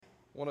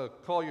I want to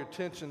call your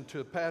attention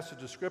to a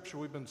passage of Scripture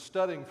we've been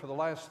studying for the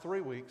last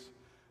 3 weeks,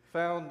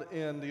 found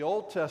in the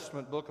Old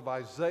Testament book of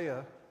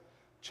Isaiah,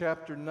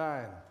 chapter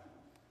 9.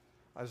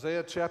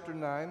 Isaiah chapter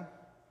 9.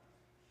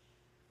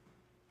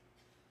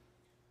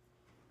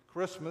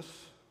 Christmas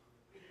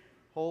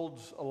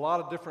holds a lot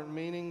of different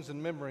meanings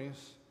and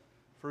memories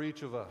for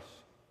each of us.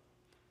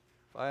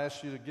 If I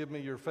asked you to give me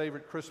your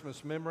favorite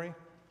Christmas memory,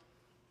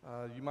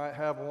 you might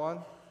have one.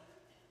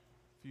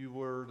 If you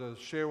were to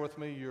share with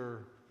me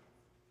your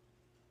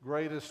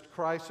greatest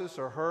crisis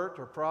or hurt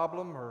or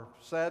problem or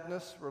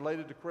sadness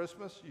related to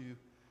Christmas,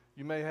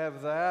 you may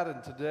have that,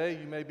 and today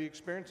you may be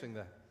experiencing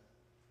that.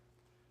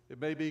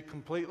 It may be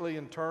completely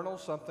internal,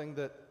 something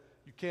that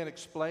you can't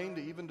explain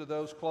even to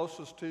those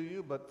closest to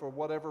you, but for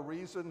whatever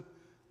reason,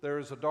 there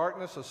is a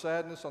darkness, a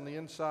sadness on the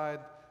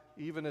inside,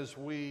 even as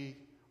we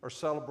are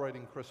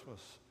celebrating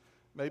Christmas.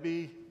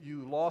 Maybe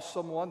you lost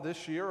someone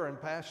this year or in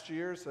past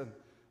years, and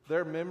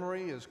their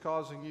memory is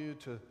causing you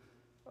to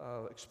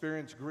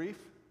experience grief.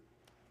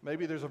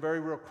 Maybe there's a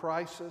very real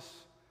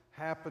crisis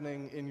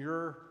happening in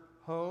your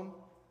home,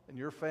 in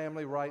your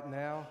family right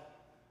now,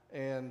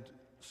 and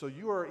so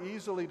you are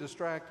easily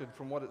distracted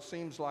from what it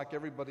seems like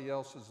everybody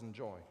else is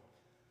enjoying,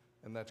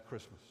 and that's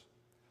Christmas.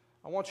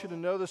 I want you to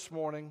know this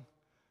morning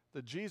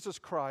that Jesus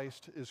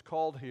Christ is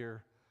called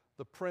here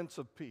the Prince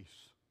of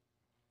Peace.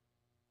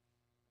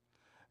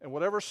 And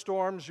whatever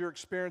storms you're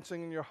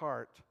experiencing in your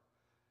heart,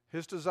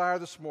 His desire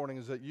this morning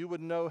is that you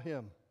would know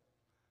Him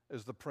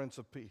as the Prince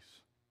of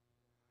Peace.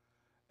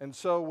 And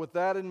so with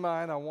that in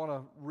mind, I want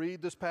to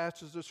read this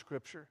passage of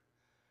Scripture,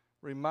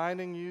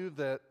 reminding you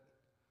that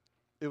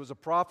it was a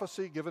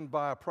prophecy given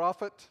by a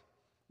prophet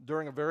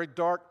during a very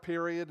dark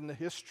period in the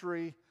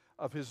history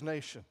of his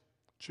nation.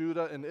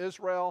 Judah and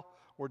Israel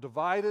were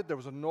divided. There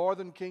was a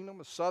northern kingdom,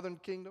 a southern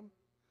kingdom.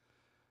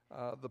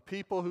 The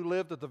people who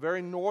lived at the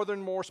very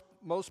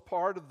northernmost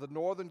part of the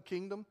northern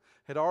kingdom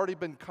had already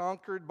been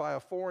conquered by a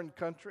foreign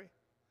country,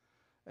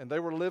 and they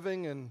were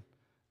living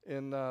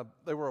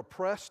they were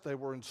oppressed, they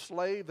were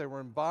enslaved, they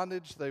were in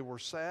bondage, they were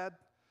sad,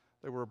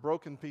 they were a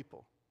broken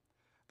people.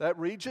 That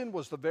region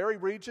was the very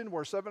region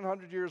where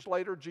 700 years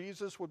later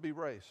Jesus would be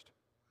raised.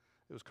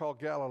 It was called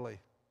Galilee.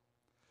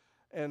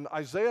 And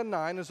Isaiah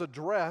 9 is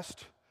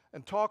addressed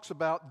and talks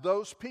about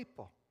those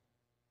people.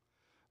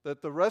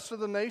 That the rest of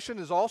the nation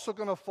is also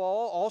going to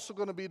fall, also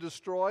going to be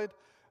destroyed,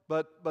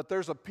 but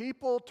there's a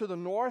people to the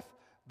north,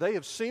 they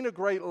have seen a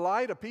great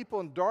light. A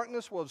people in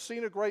darkness will have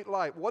seen a great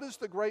light. What is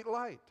the great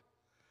light?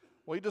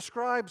 Well, he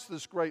describes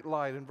this great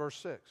light in verse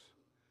 6.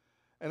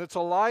 And it's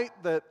a light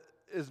that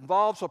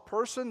involves a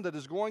person that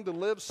is going to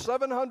live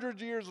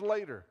 700 years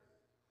later.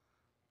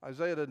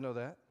 Isaiah didn't know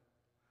that,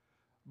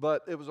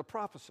 but it was a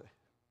prophecy.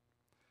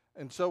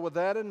 And so with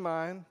that in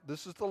mind,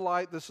 this is the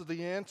light, this is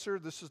the answer,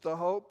 this is the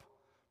hope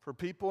for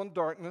people in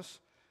darkness.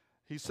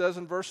 He says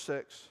in verse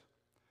 6,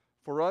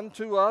 "For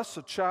unto us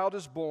a child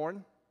is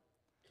born,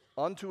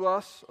 unto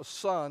us a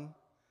son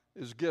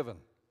is given,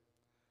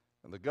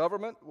 and the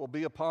government will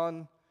be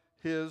upon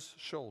His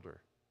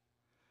shoulder.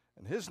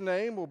 And His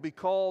name will be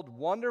called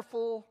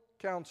Wonderful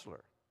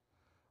Counselor,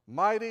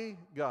 Mighty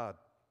God,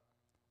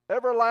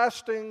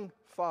 Everlasting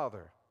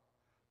Father,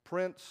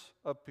 Prince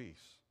of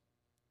Peace.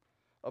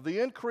 Of the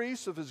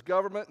increase of His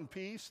government and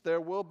peace there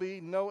will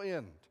be no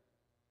end.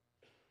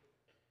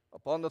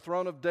 Upon the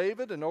throne of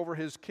David and over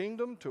His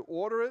kingdom, to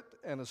order it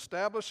and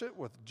establish it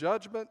with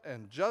judgment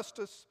and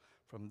justice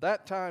from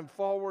that time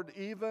forward,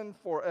 even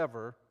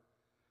forever.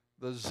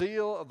 The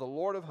zeal of the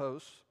Lord of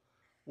hosts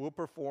will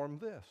perform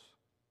this."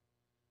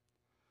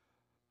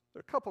 There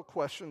are a couple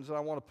questions that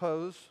I want to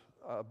pose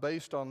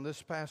based on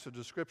this passage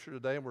of Scripture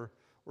today. And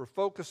we're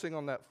focusing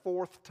on that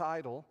fourth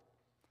title,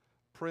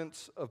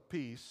 Prince of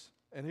Peace.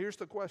 And here's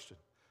the question: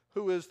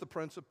 who is the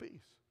Prince of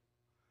Peace?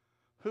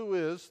 Who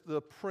is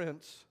the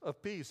Prince of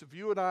Peace? If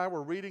you and I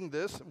were reading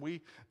this and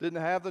we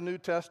didn't have the New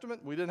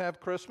Testament, we didn't have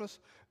Christmas,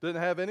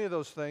 didn't have any of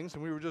those things,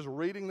 and we were just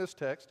reading this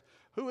text,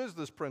 who is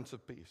this Prince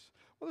of Peace?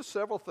 Well, there's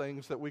several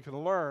things that we can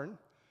learn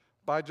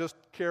by just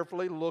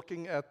carefully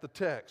looking at the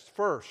text.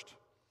 First,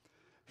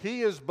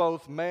 He is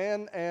both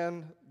man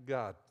and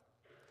God.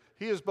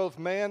 He is both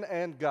man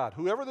and God.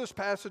 Whoever this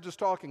passage is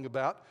talking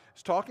about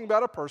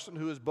a person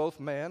who is both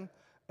man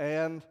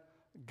and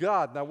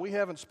God. Now, we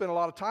haven't spent a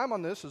lot of time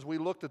on this as we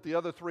looked at the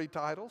other three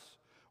titles: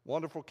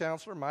 Wonderful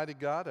Counselor, Mighty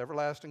God,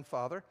 Everlasting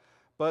Father.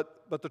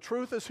 But the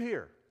truth is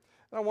here.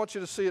 And I want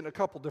you to see it in a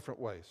couple different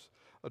ways.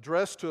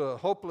 Addressed to a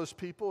hopeless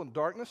people in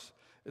darkness,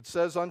 it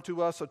says,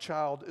 "Unto us a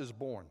child is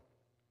born."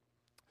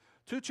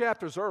 2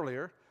 chapters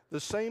earlier, the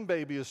same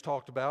baby is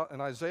talked about in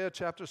Isaiah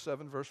chapter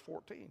 7, verse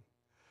 14.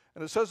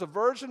 And it says, "A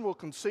virgin will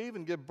conceive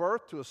and give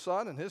birth to a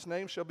son, and his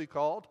name shall be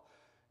called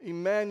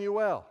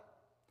Emmanuel."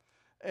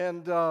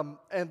 And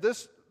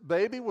this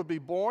baby would be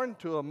born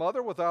to a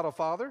mother without a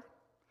father.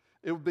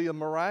 It would be a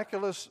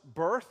miraculous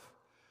birth,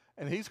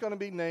 and he's going to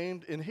be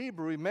named in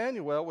Hebrew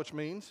Emmanuel, which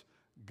means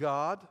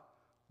God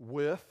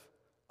with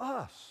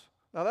us.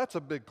 Now that's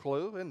a big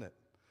clue, isn't it?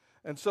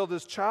 And so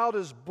this child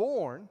is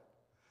born,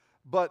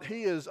 But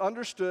he is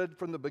understood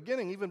from the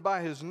beginning, even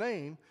by his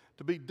name,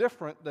 to be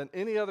different than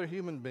any other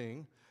human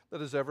being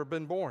that has ever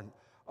been born.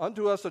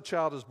 Unto us a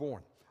child is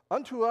born.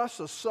 Unto us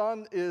a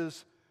son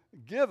is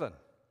given.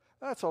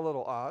 That's a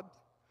little odd,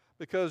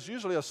 because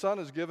usually a son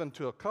is given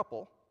to a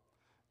couple,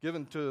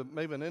 given to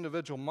maybe an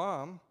individual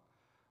mom,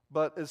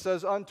 but it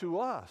says unto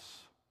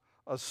us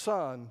a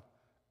son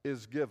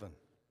is given.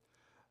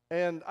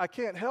 And I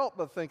can't help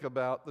but think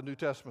about the New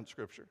Testament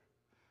scripture,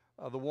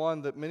 the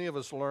one that many of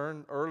us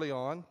learn early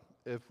on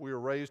if we were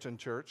raised in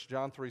church,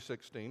 John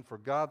 3:16, for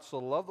God so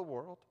loved the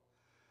world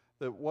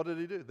that what did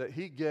he do? That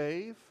he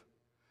gave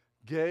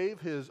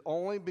his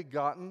only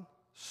begotten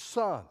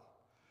Son,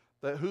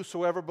 that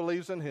whosoever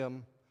believes in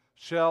him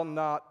shall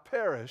not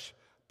perish,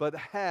 but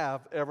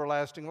have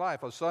everlasting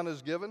life. A son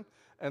is given,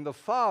 and the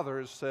Father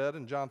is said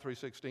in John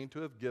 3:16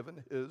 to have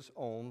given his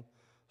own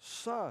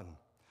Son.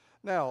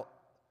 Now,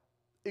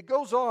 it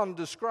goes on and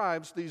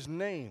describes these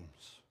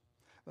names.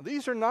 Now,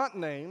 these are not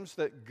names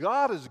that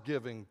God is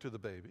giving to the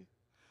baby.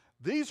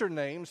 These are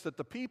names that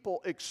the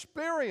people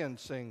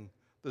experiencing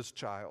this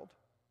child,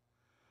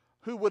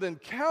 who would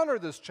encounter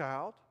this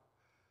child,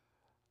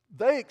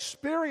 they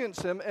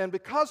experience him, and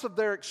because of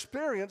their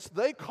experience,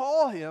 they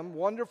call him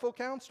Wonderful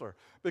Counselor.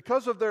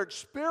 Because of their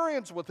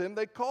experience with him,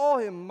 they call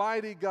him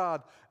Mighty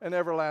God and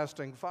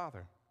Everlasting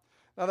Father.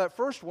 Now, that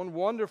first one,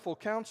 Wonderful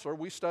Counselor,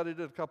 we studied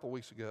it a couple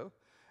weeks ago,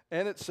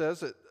 and it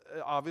says that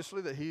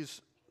obviously that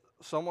he's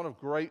someone of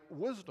great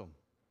wisdom.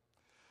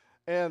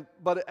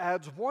 But it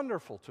adds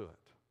wonderful to it.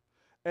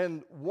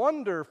 And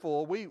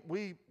wonderful,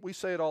 we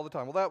say it all the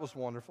time. Well, that was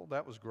wonderful.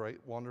 That was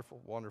great.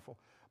 Wonderful, wonderful.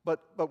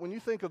 But when you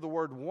think of the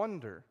word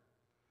wonder,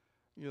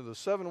 you know, the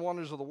seven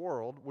wonders of the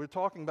world, we're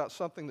talking about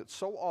something that's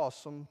so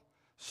awesome,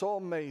 so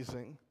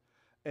amazing,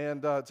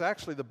 and it's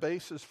actually the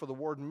basis for the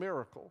word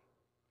miracle.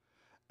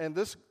 And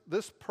this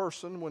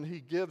person, when he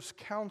gives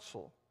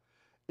counsel,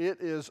 it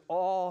is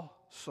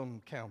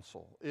awesome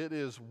counsel. It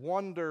is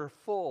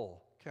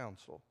wonderful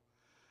counsel.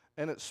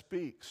 And it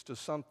speaks to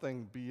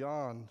something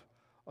beyond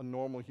a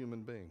normal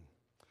human being.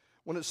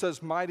 When it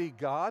says mighty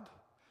God,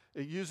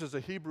 it uses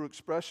a Hebrew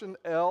expression,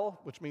 El,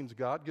 which means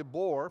God,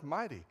 Gibor,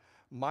 mighty,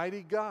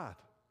 mighty God.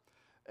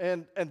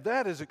 And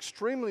that is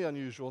extremely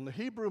unusual. In the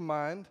Hebrew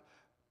mind,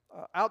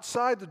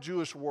 outside the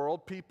Jewish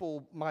world,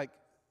 people might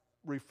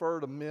refer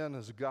to men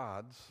as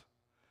gods.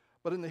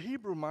 But in the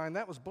Hebrew mind,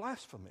 that was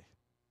blasphemy.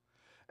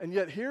 And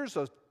yet here's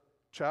a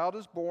child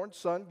is born,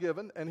 son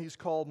given, and he's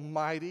called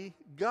mighty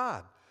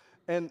God.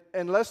 And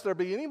lest there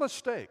be any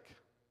mistake,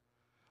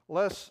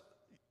 lest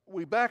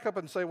we back up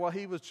and say, well,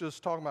 he was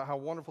just talking about how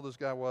wonderful this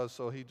guy was,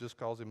 so he just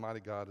calls him mighty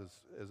God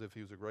as if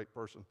he was a great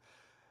person.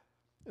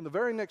 In the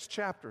very next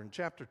chapter, in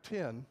chapter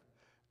 10,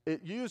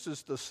 it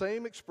uses the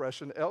same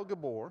expression, El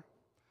Gibor,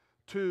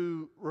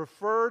 to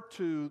refer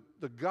to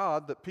the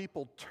God that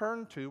people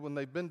turn to when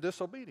they've been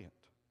disobedient.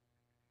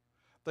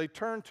 They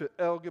turn to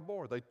El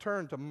Gibor. They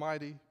turn to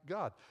mighty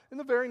God in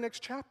the very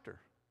next chapter.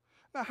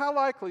 Now, how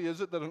likely is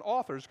it that an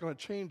author is going to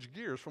change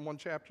gears from one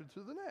chapter to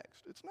the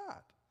next? It's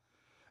not.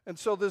 And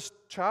so this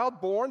child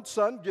born,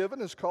 son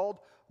given, is called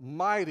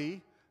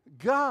mighty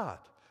God.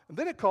 And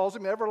then it calls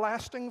him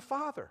everlasting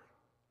Father.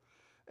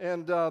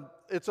 And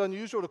it's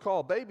unusual to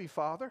call a baby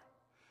father.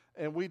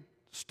 And we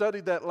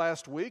studied that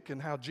last week,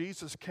 and how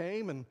Jesus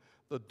came, and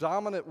the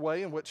dominant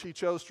way in which he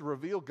chose to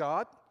reveal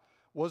God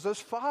was as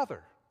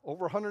Father.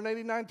 Over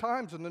 189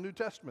 times in the New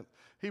Testament,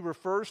 he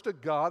refers to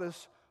God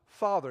as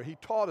Father. He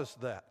taught us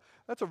that.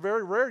 That's a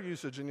very rare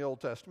usage in the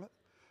Old Testament,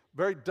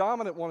 very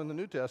dominant one in the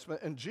New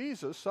Testament. And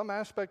Jesus, some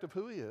aspect of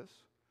who he is,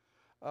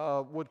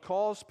 would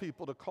cause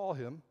people to call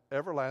him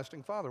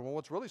everlasting Father. Well,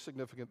 what's really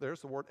significant there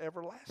is the word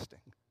everlasting.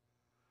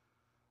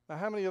 Now,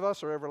 how many of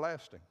us are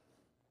everlasting?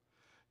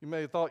 You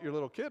may have thought your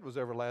little kid was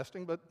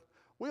everlasting, but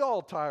we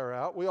all tire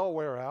out. We all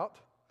wear out.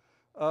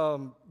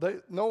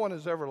 No one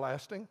is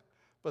everlasting,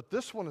 but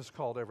this one is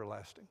called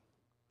everlasting.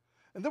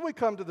 And then we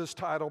come to this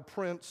title,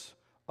 Prince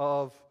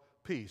of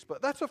Peace.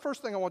 But that's the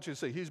first thing I want you to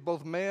see. He's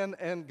both man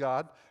and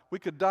God. We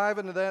could dive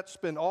into that,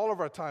 spend all of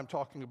our time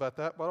talking about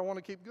that, but I want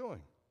to keep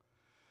going.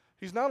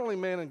 He's not only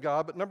man and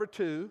God, but number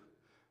two,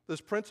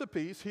 this Prince of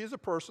Peace, he is a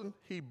person.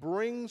 He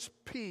brings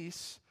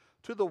peace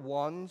to the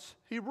ones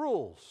he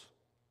rules.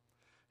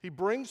 He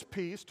brings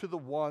peace to the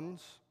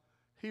ones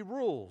he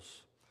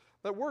rules.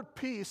 That word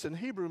peace in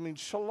Hebrew means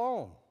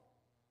shalom.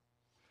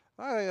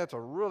 I think that's a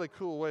really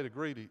cool way to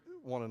greet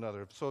one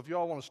another. So if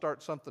y'all want to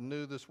start something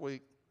new this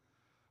week,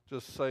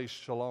 just say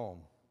shalom.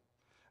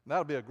 And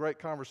that'll be a great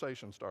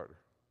conversation starter.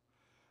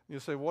 You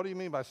say, what do you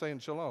mean by saying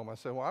shalom? I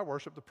say, well, I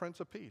worship the Prince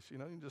of Peace. You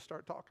can just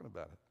start talking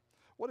about it.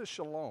 What is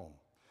shalom?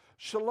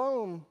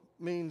 Shalom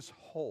means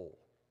whole.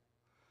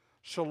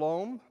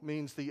 Shalom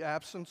means the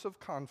absence of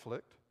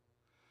conflict.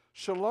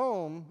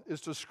 Shalom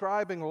is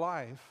describing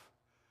life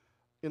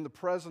in the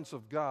presence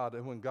of God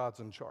and when God's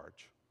in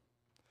charge.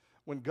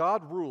 When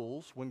God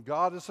rules, when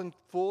God is in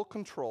full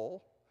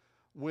control,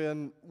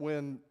 when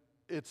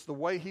it's the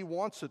way he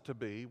wants it to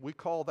be, we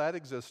call that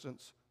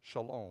existence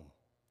shalom.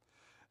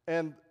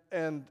 And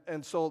and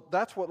so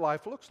that's what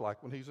life looks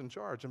like when he's in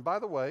charge. And by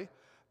the way,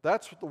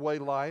 that's the way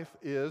life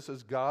is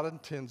as God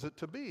intends it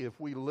to be. If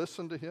we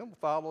listen to him,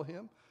 follow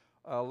him,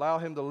 allow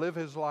him to live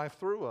his life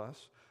through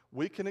us,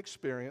 we can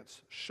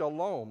experience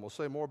shalom. We'll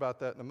say more about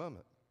that in a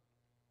moment.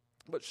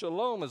 But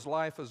shalom is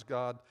life as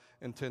God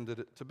intended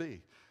it to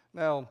be.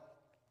 Now,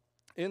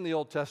 in the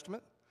Old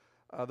Testament,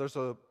 there's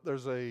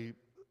a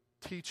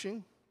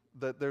teaching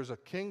that there's a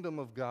kingdom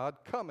of God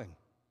coming.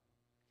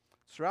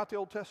 It's throughout the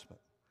Old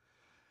Testament.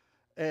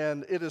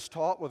 And it is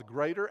taught with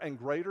greater and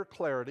greater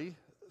clarity,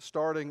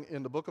 starting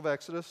in the book of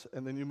Exodus,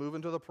 and then you move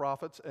into the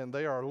prophets, and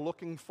they are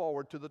looking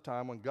forward to the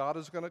time when God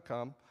is going to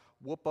come,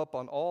 whoop up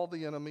on all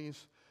the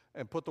enemies,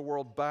 and put the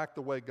world back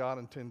the way God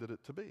intended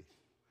it to be.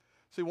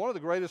 See, one of the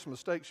greatest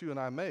mistakes you and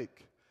I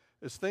make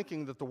is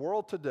thinking that the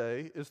world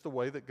today is the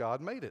way that God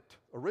made it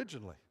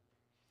originally.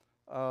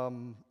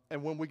 And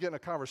when we get in a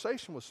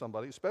conversation with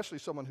somebody, especially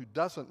someone who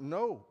doesn't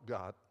know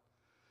God,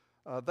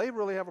 they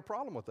really have a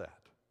problem with that.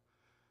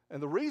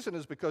 And the reason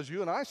is because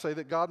you and I say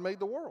that God made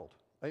the world.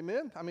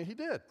 Amen? I mean, he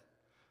did.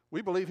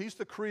 We believe he's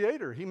the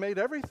creator. He made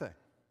everything.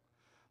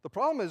 The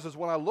problem is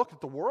when I look at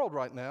the world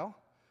right now,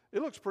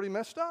 it looks pretty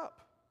messed up.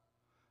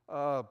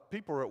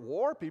 People are at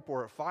war. People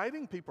are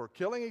fighting. People are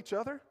killing each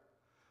other.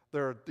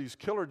 There are these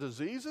killer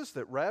diseases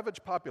that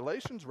ravage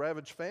populations,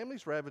 ravage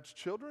families, ravage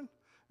children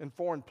in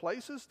foreign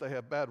places. They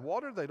have bad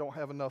water. They don't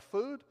have enough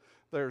food.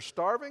 They're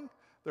starving.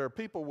 There are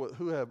people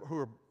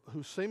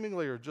who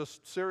seemingly are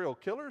just serial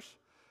killers.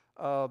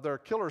 There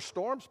are killer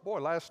storms.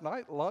 Boy, last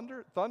night,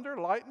 thunder,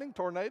 lightning,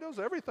 tornadoes,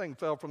 everything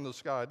fell from the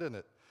sky,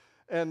 didn't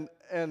it?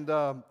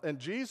 And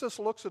Jesus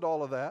looks at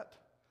all of that.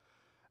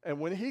 And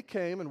when he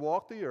came and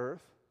walked the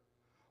earth,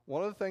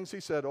 one of the things he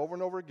said over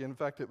and over again, in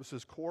fact, it was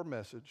his core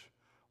message,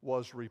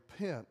 was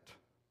repent,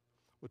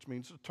 which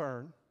means to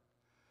turn,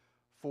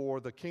 for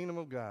the kingdom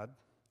of God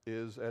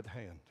is at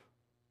hand.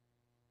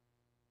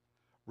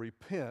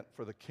 Repent,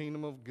 for the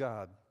kingdom of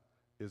God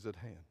is at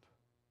hand.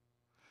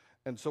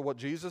 And so what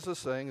Jesus is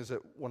saying is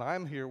that when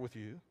I'm here with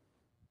you,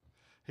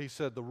 he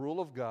said the rule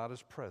of God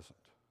is present.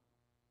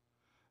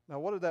 Now,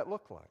 what did that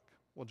look like?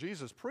 Well,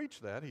 Jesus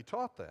preached that. He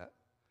taught that.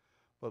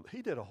 But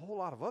he did a whole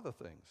lot of other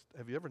things.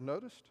 Have you ever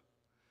noticed?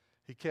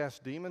 He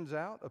cast demons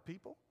out of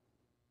people.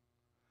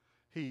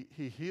 He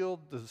healed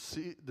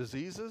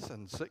diseases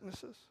and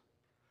sicknesses.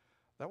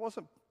 That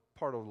wasn't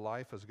part of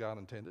life as God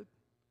intended.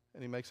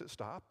 And he makes it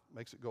stop,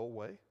 makes it go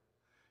away.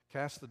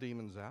 Cast the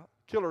demons out.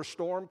 Killer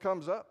storm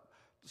comes up.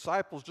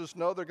 Disciples just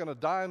know they're going to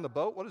die in the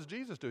boat. What does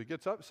Jesus do? He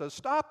gets up and says,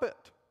 stop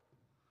it.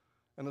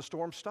 And the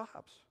storm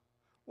stops.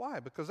 Why?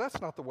 Because that's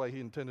not the way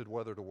he intended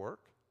weather to work.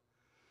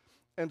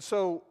 And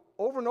so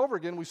over and over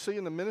again, we see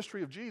in the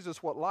ministry of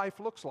Jesus what life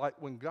looks like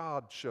when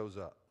God shows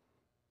up,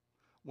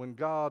 when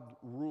God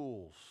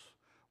rules,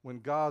 when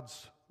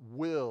God's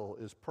will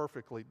is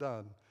perfectly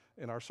done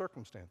in our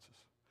circumstances.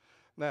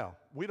 Now,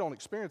 we don't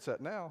experience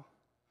that now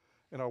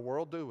in our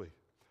world, do we?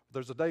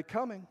 There's a day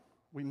coming.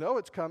 We know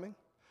it's coming.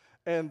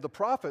 And the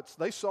prophets,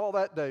 they saw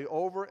that day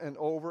over and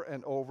over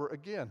and over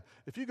again.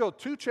 If you go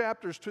 2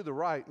 chapters to the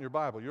right in your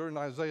Bible, you're in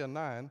Isaiah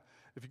 9.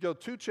 If you go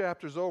 2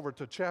 chapters over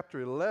to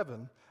chapter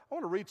 11, I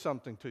want to read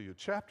something to you.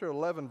 Chapter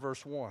 11,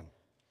 verse 1.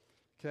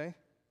 Okay?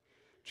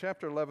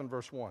 Chapter 11,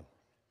 verse 1.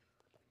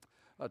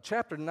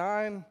 Chapter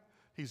 9,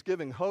 he's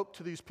giving hope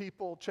to these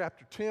people.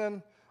 Chapter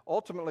 10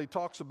 ultimately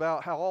talks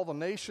about how all the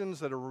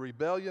nations that are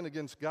rebellion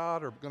against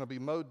God are going to be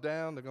mowed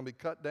down. They're going to be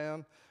cut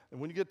down. And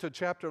when you get to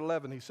chapter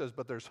 11, he says,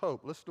 but there's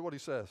hope. Listen to what he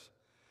says.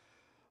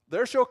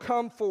 There shall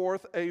come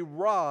forth a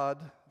rod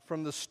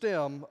from the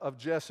stem of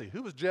Jesse.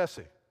 Who was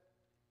Jesse?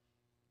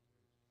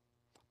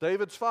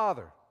 David's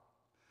father.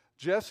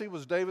 Jesse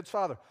was David's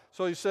father.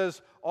 So he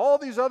says, all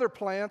these other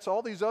plants,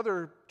 all these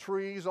other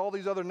trees, all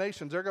these other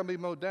nations, they're going to be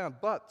mowed down.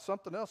 But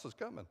something else is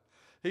coming.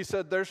 He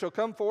said, there shall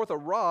come forth a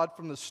rod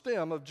from the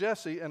stem of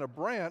Jesse, and a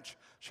branch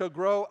shall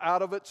grow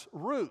out of its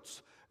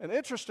roots. And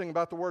interesting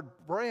about the word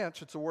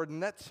branch, it's the word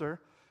netzer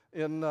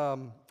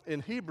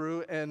in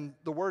Hebrew, and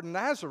the word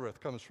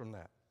Nazareth comes from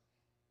that.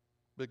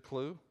 Big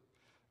clue.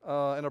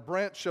 And a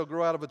branch shall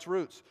grow out of its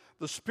roots.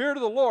 The Spirit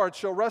of the Lord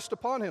shall rest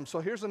upon him. So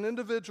here's an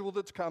individual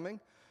that's coming.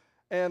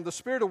 And the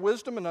Spirit of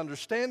wisdom and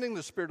understanding,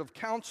 the Spirit of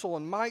counsel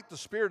and might, the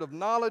Spirit of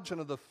knowledge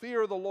and of the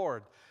fear of the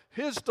Lord.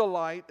 His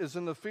delight is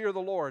in the fear of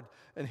the Lord,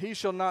 and he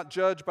shall not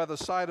judge by the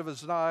sight of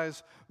his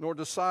eyes, nor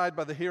decide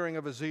by the hearing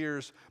of his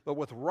ears, but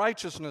with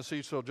righteousness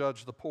he shall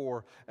judge the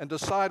poor, and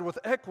decide with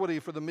equity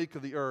for the meek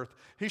of the earth.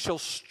 He shall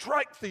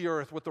strike the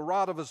earth with the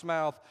rod of his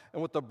mouth,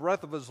 and with the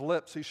breath of his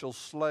lips he shall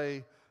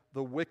slay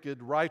the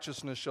wicked.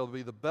 Righteousness shall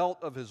be the belt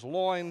of his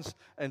loins,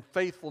 and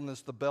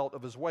faithfulness the belt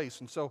of his waist.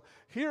 And so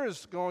here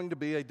is going to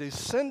be a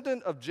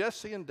descendant of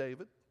Jesse and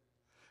David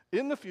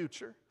in the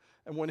future,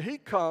 and when he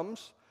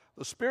comes,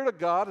 the Spirit of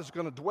God is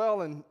going to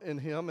dwell in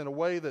him in a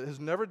way that has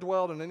never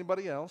dwelled in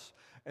anybody else,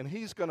 and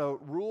he's going to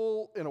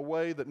rule in a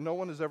way that no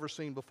one has ever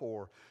seen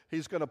before.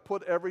 He's going to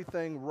put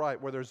everything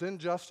right. Where there's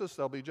injustice,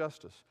 there'll be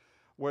justice.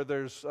 Where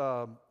there's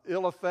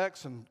ill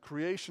effects and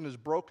creation is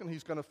broken,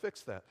 he's going to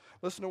fix that.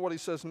 Listen to what he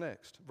says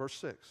next, verse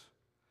 6.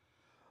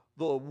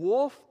 The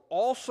wolf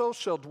also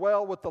shall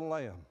dwell with the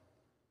lamb.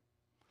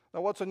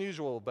 Now, what's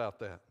unusual about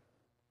that?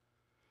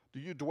 Do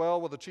you dwell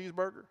with a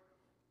cheeseburger?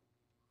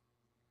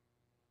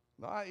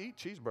 No, I eat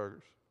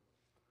cheeseburgers.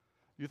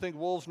 You think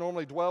wolves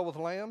normally dwell with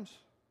lambs?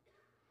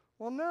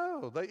 Well,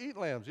 no, they eat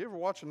lambs. You ever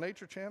watch a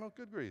nature channel?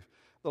 Good grief.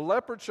 The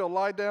leopard shall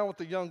lie down with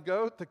the young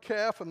goat, the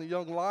calf and the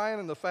young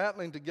lion and the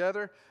fatling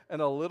together,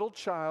 and a little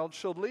child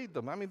shall lead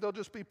them. I mean, they'll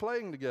just be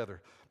playing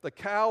together. The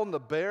cow and the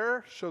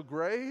bear shall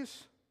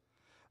graze.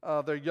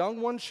 Their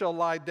young ones shall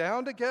lie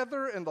down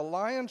together, and the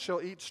lion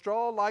shall eat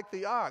straw like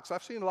the ox.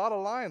 I've seen a lot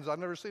of lions. I've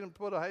never seen them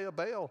put a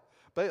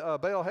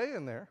bale hay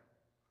in there.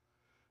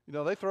 You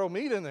know, they throw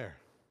meat in there.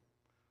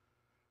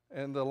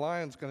 And the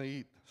lion's going to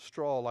eat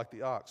straw like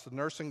the ox. The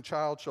nursing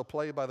child shall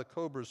play by the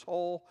cobra's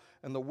hole,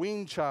 and the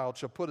weaned child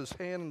shall put his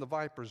hand in the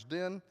viper's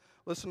den.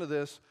 Listen to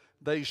this.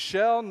 They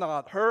shall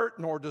not hurt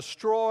nor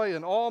destroy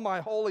in all my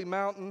holy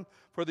mountain,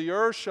 for the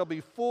earth shall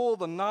be full of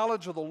the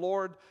knowledge of the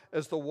Lord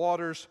as the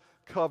waters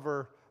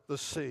cover the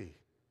sea.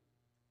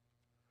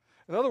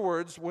 In other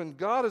words, when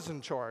God is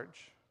in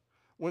charge,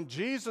 when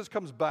Jesus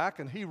comes back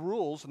and he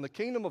rules and the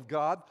kingdom of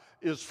God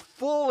is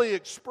fully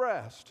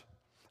expressed,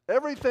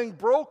 everything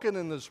broken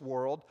in this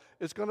world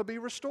is going to be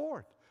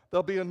restored.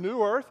 There'll be a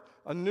new earth,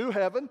 a new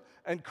heaven,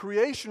 and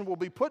creation will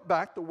be put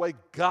back the way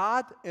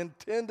God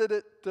intended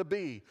it to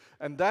be.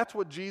 And that's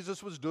what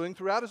Jesus was doing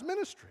throughout his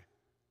ministry.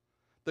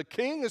 The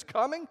king is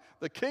coming,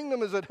 the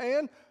kingdom is at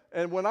hand,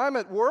 and when I'm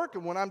at work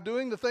and when I'm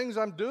doing the things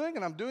I'm doing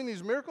and I'm doing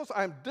these miracles,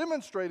 I'm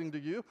demonstrating to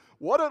you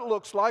what it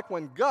looks like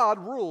when God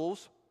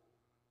rules.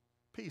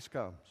 Peace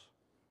comes.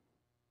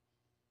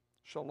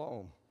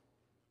 Shalom.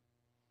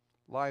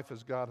 Life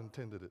as God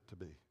intended it to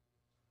be.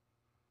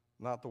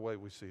 Not the way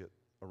we see it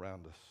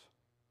around us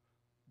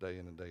day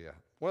in and day out.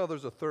 Well,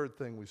 there's a third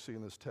thing we see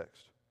in this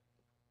text.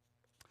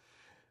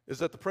 Is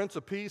that the Prince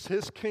of Peace,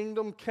 his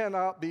kingdom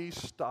cannot be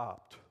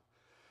stopped.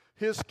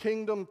 His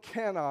kingdom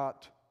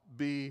cannot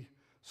be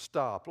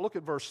stopped. Look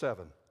at verse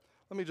 7.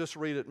 Let me just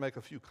read it and make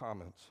a few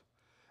comments.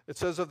 It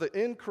says, of the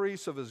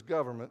increase of his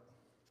government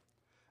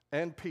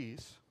and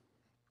peace,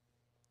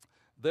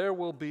 there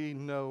will be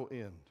no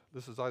end.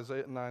 This is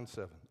Isaiah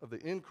 9:7. Of the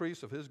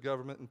increase of his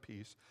government and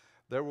peace,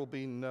 there will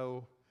be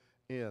no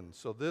end.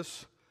 So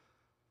this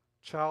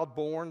child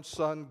born,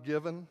 son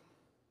given,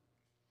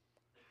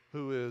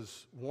 who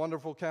is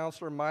wonderful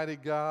counselor, mighty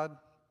God,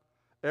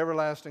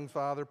 everlasting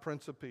Father,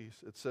 Prince of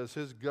Peace, it says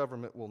his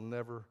government will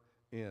never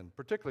end,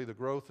 particularly the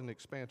growth and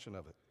expansion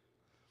of it.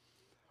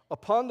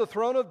 Upon the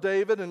throne of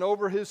David and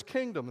over his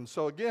kingdom. And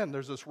so again,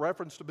 there's this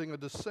reference to being a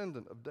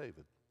descendant of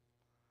David.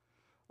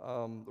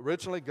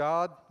 Originally,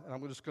 God, and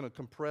I'm just going to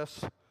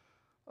compress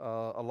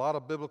a lot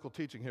of biblical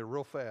teaching here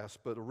real fast,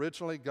 but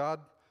originally God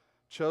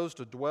chose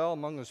to dwell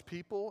among his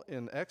people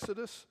in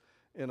Exodus,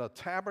 in a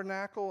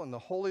tabernacle, in the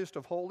holiest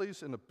of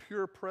holies, in the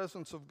pure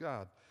presence of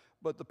God.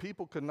 But the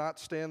people could not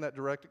stand that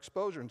direct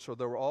exposure, and so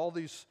there were all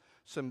these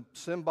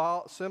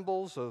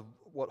symbols of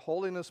what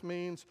holiness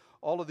means,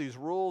 all of these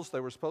rules they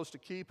were supposed to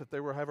keep if they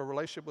were to have a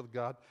relationship with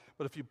God.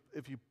 But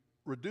if you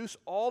reduce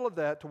all of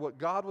that to what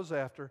God was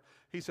after,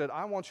 he said,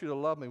 I want you to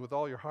love me with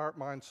all your heart,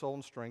 mind, soul,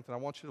 and strength, and I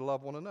want you to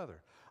love one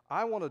another.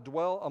 I want to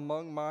dwell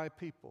among my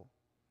people.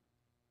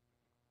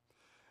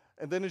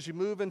 And then as you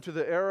move into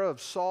the era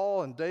of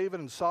Saul and David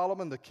and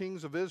Solomon, the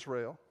kings of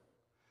Israel,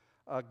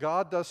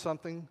 God does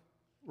something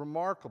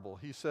remarkable.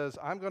 He says,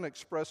 I'm going to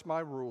express my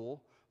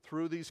rule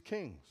through these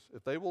kings.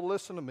 If they will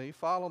listen to me,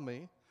 follow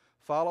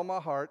my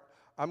heart,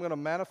 I'm going to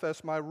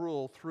manifest my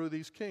rule through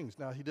these kings.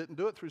 Now, he didn't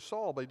do it through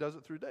Saul, but he does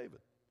it through David.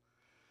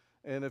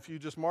 And if you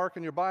just mark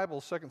in your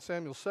Bible 2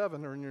 Samuel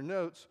 7 or in your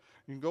notes,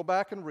 you can go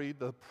back and read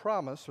the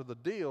promise or the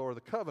deal or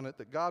the covenant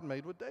that God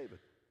made with David.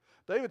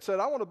 David said,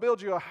 I want to build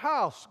you a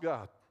house,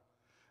 God.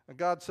 And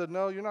God said,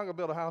 no, you're not going to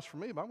build a house for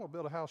me, but I'm going to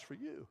build a house for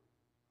you.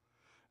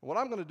 And what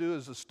I'm going to do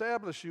is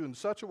establish you in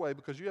such a way,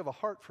 because you have a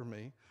heart for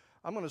me,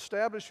 I'm going to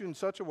establish you in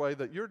such a way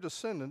that your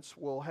descendants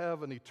will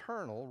have an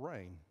eternal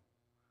reign.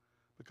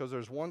 Because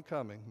there's one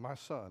coming, my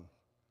son.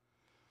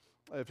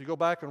 If you go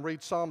back and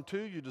read Psalm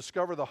 2, you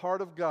discover the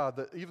heart of God,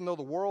 that even though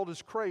the world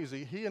is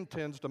crazy, he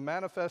intends to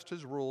manifest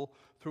his rule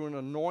through an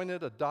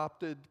anointed,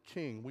 adopted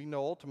king. We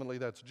know ultimately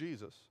that's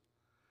Jesus.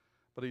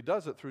 But he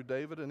does it through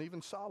David and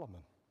even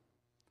Solomon.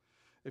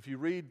 If you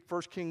read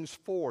 1 Kings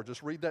 4,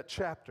 just read that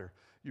chapter.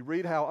 You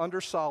read how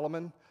under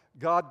Solomon,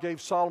 God gave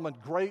Solomon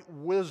great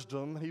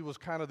wisdom. He was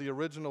kind of the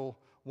original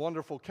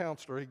wonderful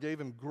counselor. He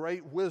gave him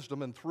great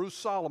wisdom, and through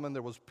Solomon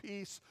there was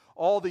peace.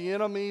 All the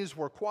enemies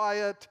were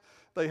quiet.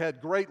 They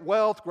had great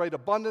wealth, great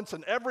abundance,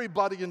 and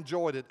everybody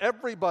enjoyed it.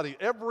 Everybody,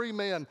 every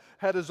man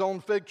had his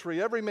own fig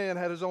tree. Every man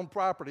had his own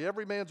property.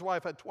 Every man's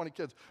wife had 20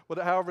 kids,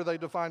 however they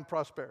defined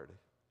prosperity.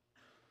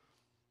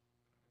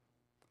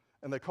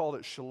 And they called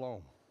it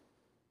shalom.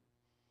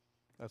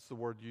 That's the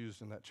word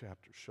used in that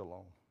chapter,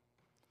 shalom.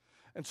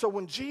 And so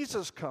when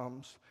Jesus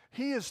comes,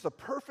 he is the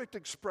perfect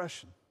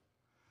expression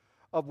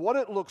of what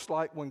it looks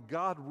like when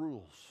God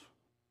rules,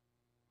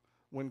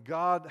 when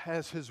God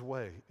has his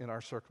way in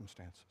our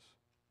circumstances.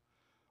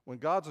 When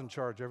God's in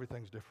charge,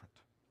 everything's different.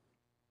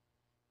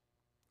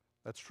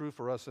 That's true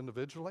for us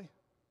individually.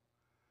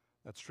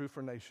 That's true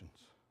for nations.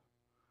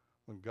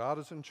 When God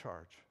is in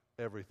charge,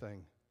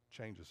 everything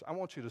changes. I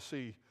want you to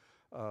see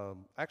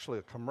actually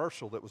a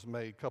commercial that was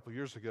made a couple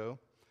years ago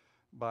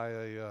by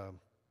a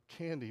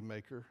candy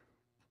maker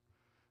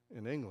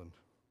in England.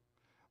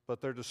 But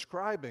they're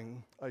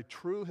describing a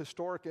true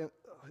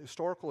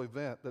historical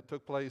event that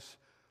took place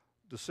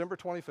December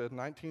 25th,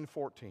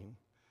 1914,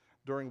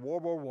 during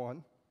World War I.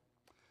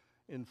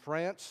 In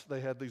France, they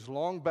had these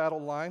long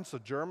battle lines. The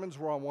Germans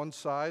were on one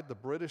side, the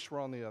British were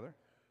on the other.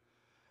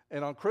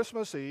 And on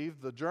Christmas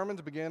Eve, the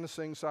Germans began to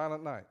sing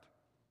Silent Night.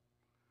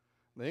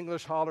 The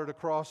English hollered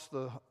across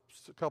the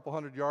couple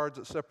hundred yards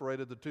that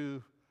separated the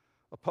two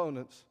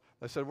opponents.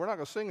 They said, we're not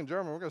going to sing in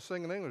German, we're going to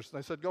sing in English. And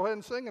they said, go ahead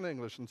and sing in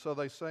English. And so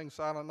they sang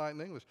Silent Night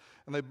in English.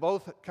 And they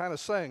both kind of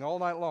sang all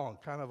night long,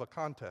 kind of a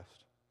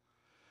contest.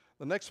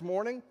 The next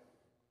morning,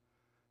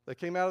 they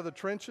came out of the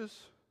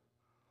trenches.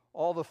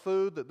 All the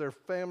food that their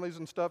families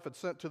and stuff had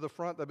sent to the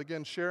front, they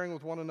began sharing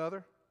with one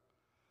another.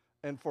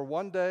 And for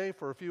one day,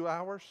 for a few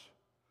hours,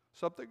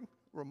 something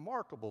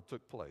remarkable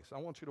took place. I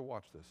want you to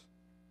watch this.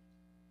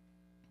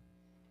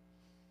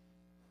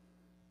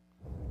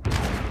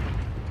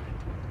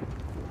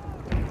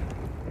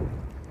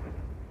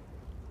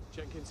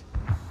 Jenkins.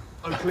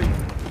 Oakley.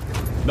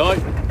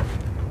 Knight.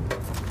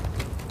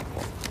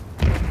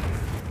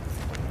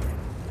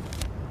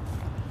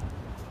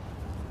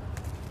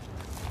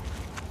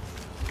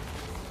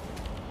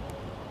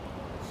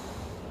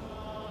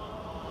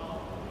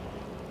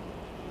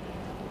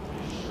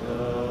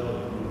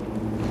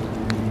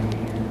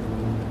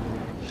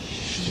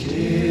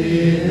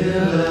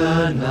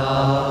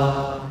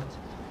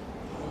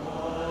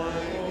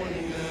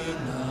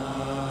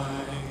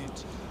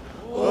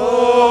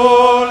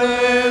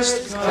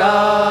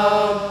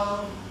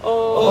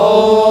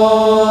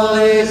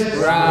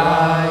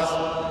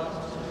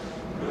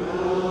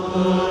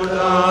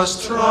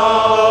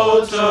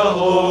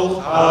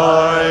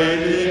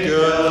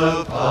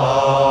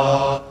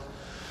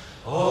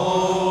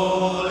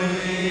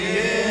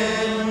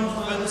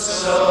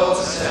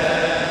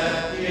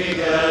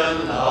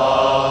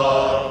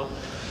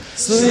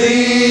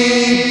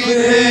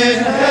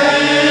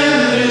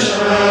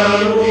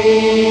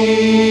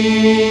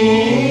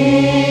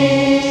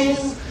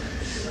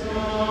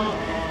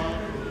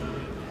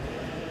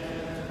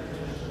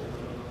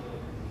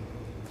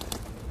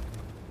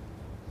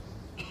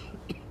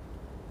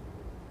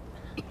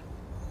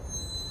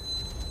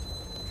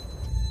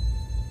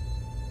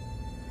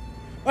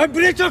 Ein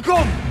Briter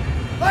kommt!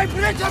 Ein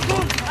Briter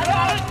kommt!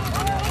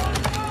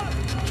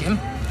 Jim?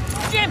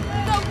 Jim,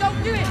 no,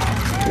 don't do it!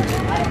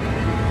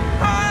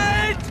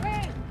 Halt!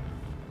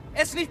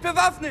 Er ist nicht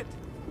bewaffnet!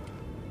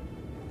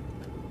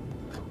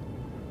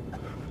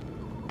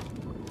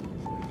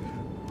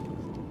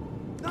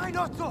 Nein,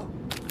 Otto!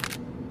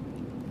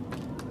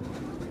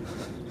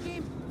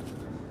 Jim!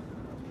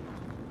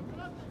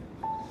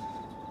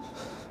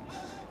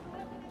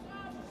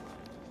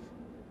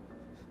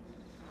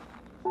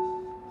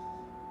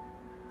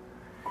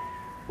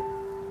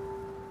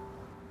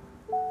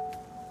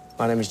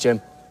 My name is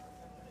Jim.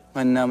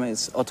 Mein Name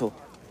ist Otto.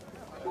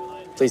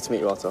 Pleased to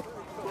meet you, Otto.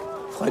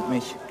 Freut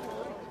mich.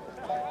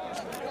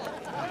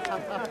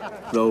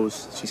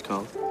 Rose, she's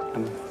called.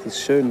 Sie ist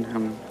schön.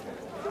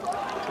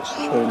 Ist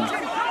schön.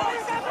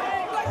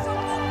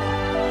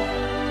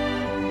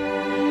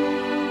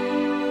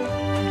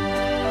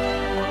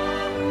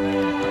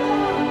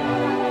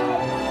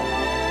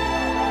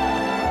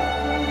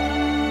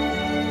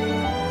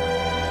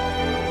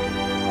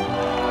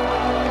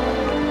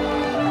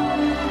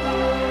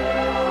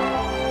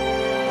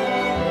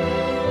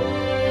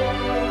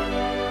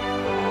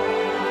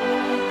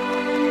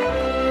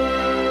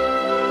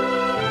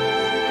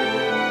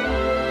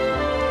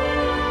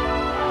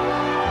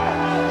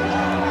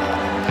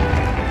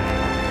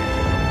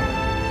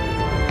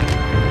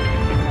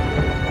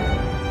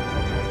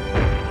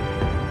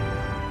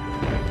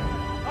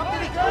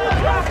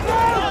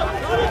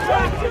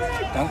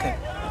 Danke.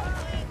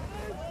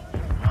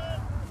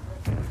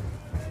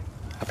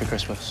 Happy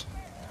Christmas.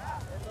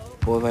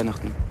 Frohe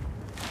Weihnachten.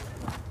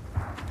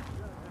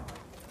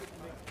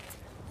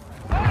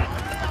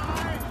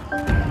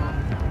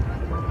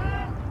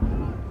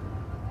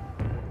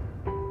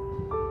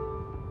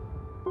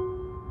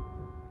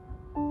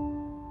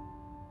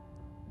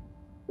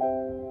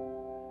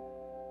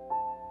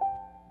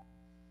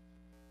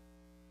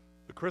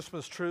 The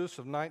Christmas truce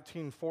of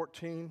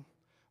 1914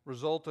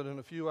 resulted in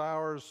a few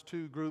hours,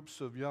 two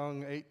groups of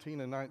young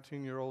 18 and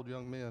 19-year-old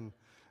young men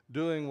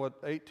doing what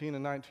 18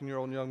 and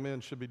 19-year-old young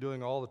men should be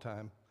doing all the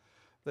time.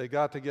 They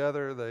got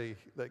together, they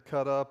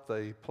cut up,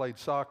 they played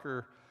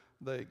soccer,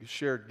 they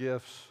shared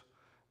gifts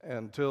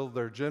until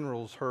their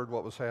generals heard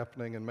what was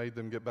happening and made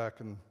them get back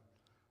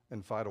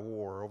and fight a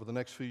war. Over the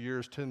next few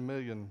years, 10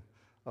 million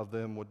of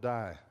them would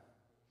die.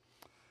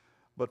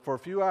 But for a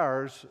few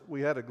hours,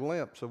 we had a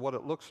glimpse of what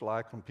it looks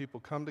like when people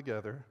come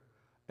together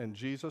and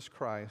Jesus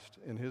Christ,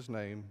 in His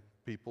name,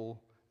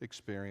 people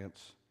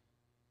experience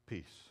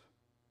peace.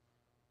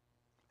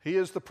 He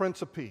is the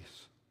Prince of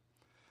Peace.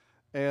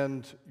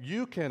 And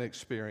you can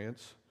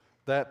experience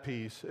that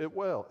peace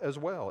as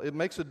well. It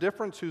makes a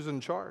difference who's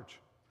in charge,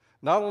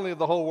 not only of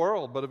the whole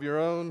world, but of your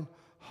own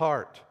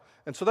heart.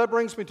 And so that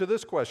brings me to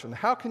this question.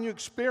 How can you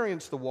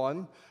experience the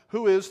one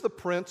who is the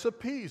Prince of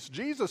Peace?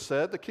 Jesus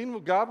said the kingdom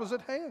of God was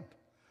at hand.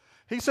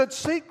 He said,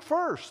 seek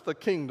first the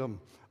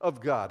kingdom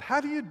of God. How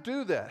do you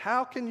do that?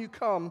 How can you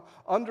come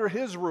under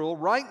His rule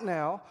right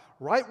now,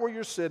 right where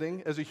you're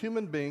sitting as a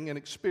human being, and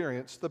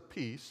experience the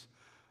peace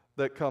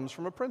that comes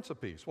from a Prince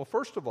of Peace? Well,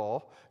 first of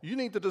all, you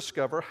need to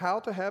discover how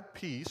to have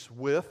peace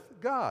with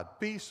God.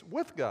 Peace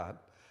with God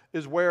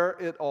is where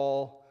it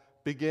all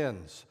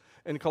begins.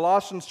 In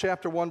Colossians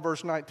chapter 1,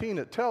 verse 19,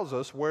 it tells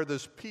us where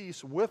this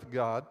peace with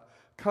God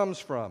comes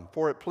from.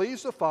 For it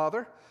pleased the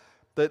Father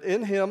that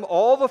in Him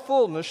all the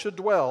fullness should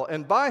dwell,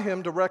 and by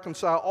Him to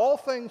reconcile all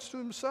things to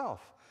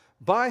Himself.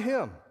 By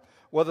Him,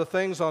 whether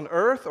things on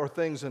earth or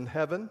things in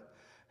heaven,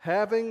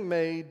 having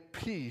made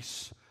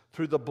peace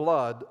through the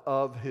blood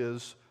of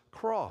His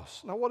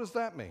cross. Now, what does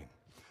that mean?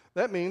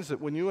 That means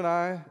that when you and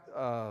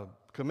I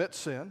commit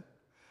sin,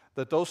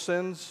 that those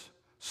sins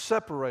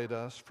separate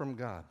us from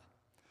God.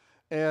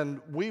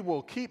 And we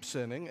will keep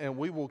sinning, and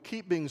we will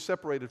keep being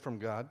separated from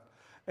God.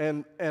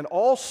 And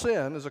all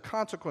sin, as a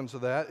consequence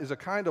of that, is a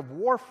kind of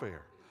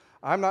warfare.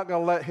 I'm not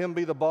going to let Him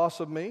be the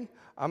boss of me.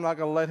 I'm not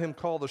going to let Him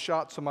call the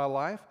shots of my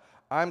life.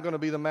 I'm going to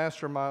be the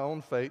master of my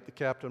own fate, the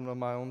captain of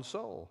my own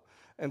soul.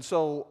 And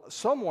so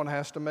someone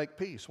has to make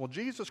peace. Well,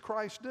 Jesus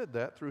Christ did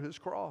that through His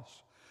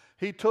cross.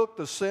 He took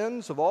the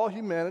sins of all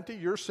humanity,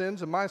 your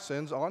sins and my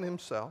sins, on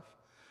Himself.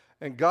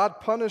 And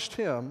God punished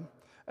Him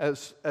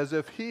as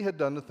if He had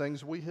done the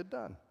things we had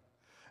done.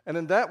 And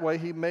in that way,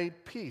 He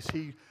made peace.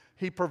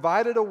 He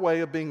provided a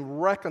way of being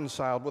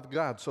reconciled with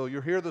God. So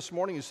you're here this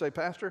morning, you say,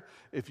 Pastor,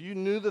 if you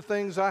knew the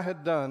things I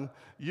had done,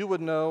 you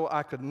would know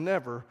I could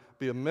never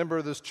be a member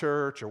of this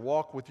church or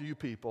walk with you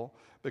people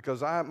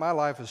because my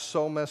life is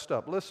so messed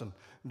up. Listen,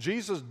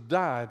 Jesus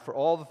died for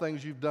all the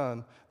things you've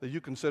done that you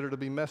consider to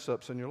be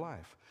mess-ups in your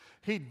life.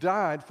 He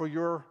died for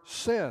your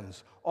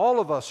sins. All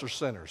of us are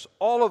sinners.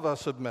 All of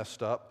us have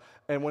messed up.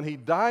 And when He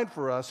died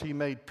for us, He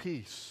made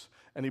peace.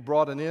 And He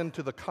brought an end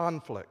to the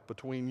conflict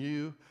between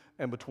you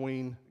and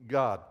between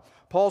God.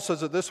 Paul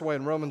says it this way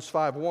in Romans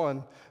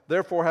 5:1,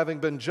 therefore, having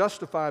been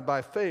justified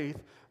by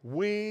faith,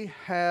 we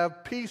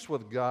have peace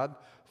with God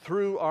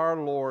through our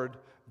Lord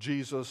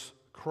Jesus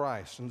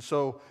Christ. And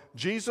so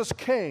Jesus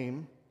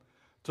came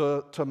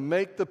to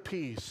make the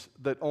peace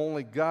that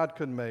only God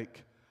could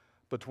make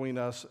between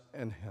us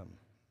and Him.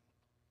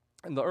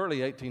 In the early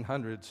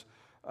 1800s,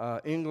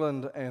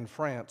 England and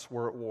France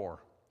were at war.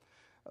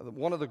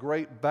 One of the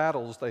great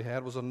battles they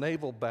had was a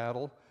naval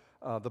battle,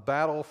 the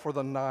Battle for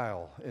the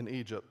Nile in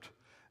Egypt.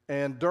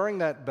 And during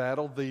that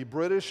battle, the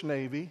British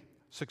Navy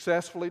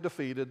successfully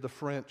defeated the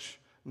French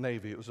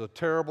Navy. It was a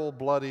terrible,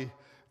 bloody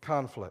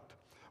conflict.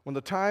 When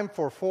the time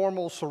for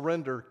formal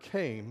surrender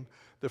came,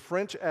 the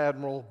French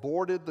admiral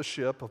boarded the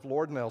ship of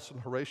Lord Nelson,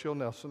 Horatio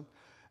Nelson,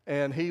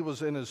 and he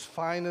was in his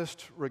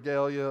finest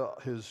regalia.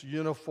 His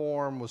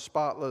uniform was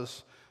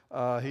spotless.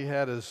 He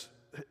had his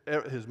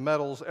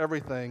medals,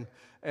 everything,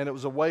 and it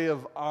was a way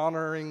of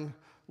honoring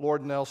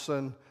Lord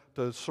Nelson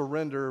to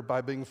surrender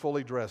by being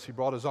fully dressed. He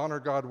brought his honor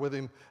guard with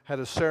him, had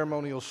a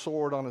ceremonial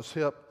sword on his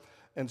hip,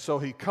 and so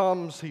he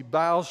comes, he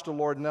bows to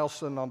Lord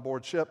Nelson on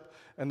board ship,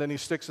 and then he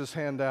sticks his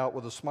hand out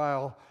with a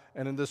smile,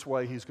 and in this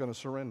way he's going to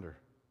surrender.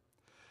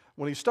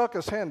 When he stuck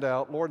his hand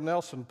out, Lord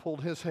Nelson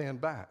pulled his hand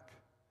back,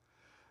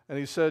 and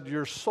he said,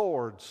 "Your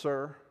sword,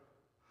 sir.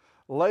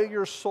 Lay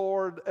your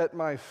sword at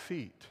my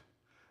feet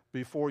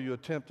before you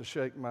attempt to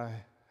shake my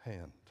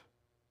hand."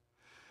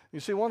 You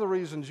see, one of the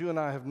reasons you and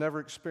I have never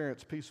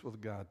experienced peace with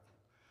God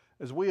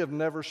is we have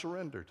never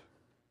surrendered.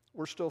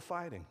 We're still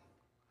fighting.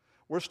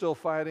 We're still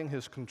fighting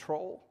His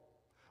control.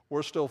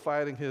 We're still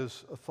fighting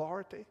His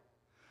authority.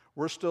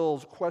 We're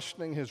still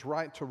questioning His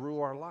right to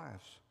rule our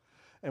lives.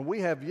 And we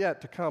have yet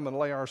to come and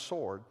lay our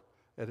sword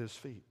at His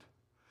feet.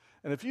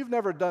 And if you've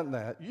never done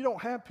that, you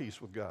don't have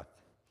peace with God.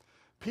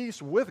 Peace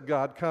with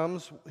God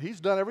comes, He's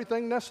done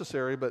everything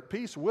necessary, but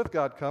peace with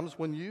God comes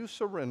when you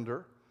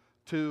surrender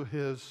to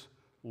His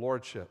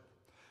lordship.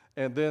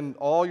 And then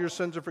all your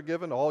sins are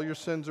forgiven, all your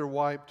sins are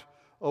wiped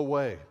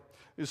away.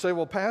 You say,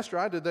 well, Pastor,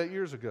 I did that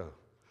years ago.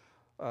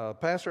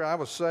 Pastor, I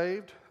was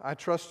saved. I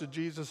trusted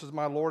Jesus as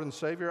my Lord and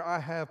Savior. I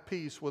have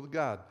peace with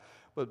God.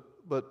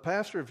 But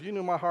Pastor, if you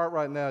knew my heart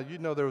right now,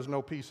 you'd know there was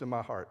no peace in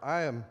my heart.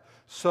 I am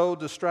so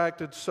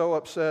distracted, so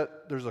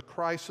upset. There's a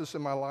crisis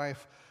in my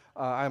life.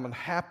 I'm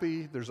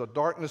unhappy. There's a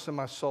darkness in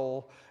my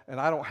soul, and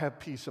I don't have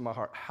peace in my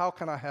heart. How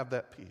can I have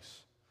that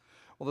peace?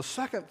 Well, the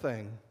second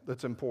thing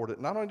that's important,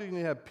 not only do you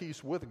need to have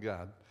peace with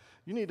God,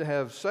 you need to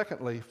have,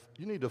 secondly,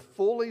 you need to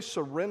fully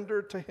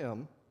surrender to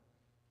Him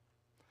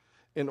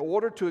in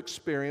order to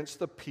experience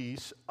the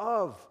peace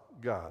of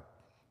God.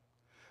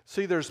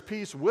 See, there's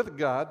peace with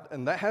God,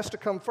 and that has to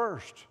come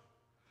first.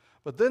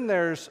 But then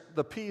there's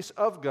the peace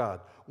of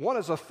God. One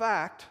is a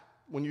fact.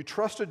 When you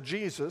trusted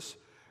Jesus,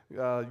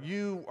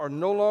 you are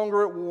no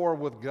longer at war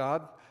with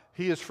God.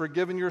 He has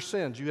forgiven your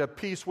sins. You have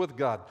peace with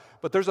God.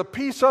 But there's a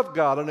peace of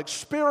God, an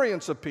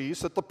experience of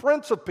peace that the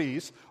Prince of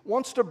Peace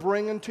wants to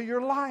bring into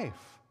your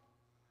life.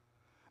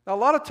 Now, a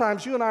lot of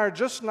times you and I are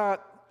just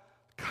not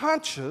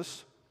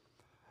conscious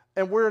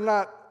and we're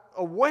not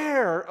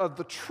aware of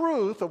the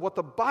truth of what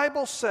the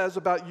Bible says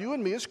about you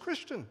and me as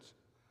Christians.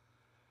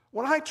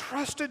 When I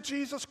trusted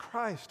Jesus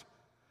Christ,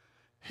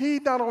 He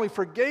not only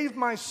forgave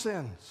my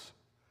sins,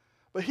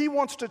 but He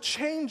wants to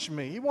change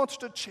me. He wants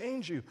to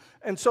change you.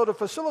 And so to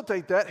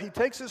facilitate that, He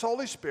takes His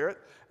Holy Spirit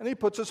and He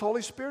puts His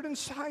Holy Spirit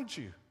inside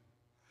you.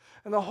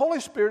 And the Holy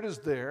Spirit is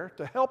there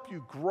to help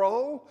you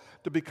grow,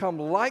 to become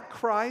like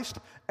Christ,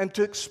 and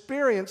to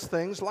experience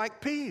things like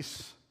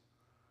peace.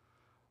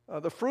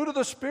 The fruit of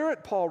the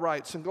Spirit, Paul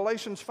writes in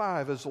Galatians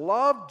 5, is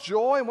love,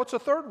 joy, and what's the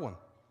third one?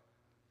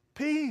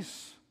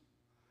 Peace.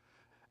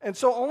 And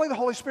so only the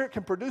Holy Spirit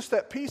can produce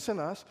that peace in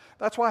us.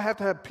 That's why I have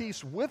to have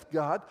peace with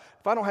God.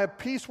 If I don't have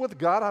peace with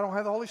God, I don't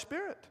have the Holy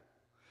Spirit.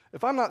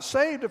 If I'm not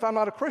saved, if I'm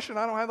not a Christian,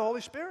 I don't have the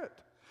Holy Spirit.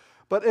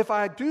 But if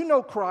I do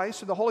know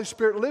Christ and the Holy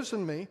Spirit lives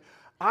in me,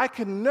 I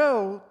can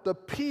know the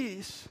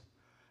peace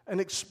and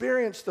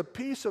experience the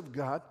peace of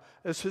God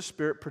as His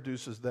Spirit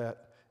produces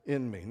that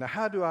in me. Now,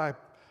 how do I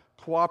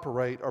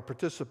cooperate or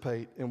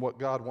participate in what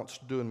God wants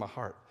to do in my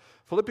heart?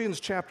 Philippians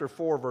chapter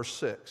 4, verse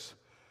 6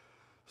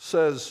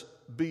 says,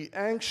 be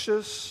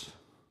anxious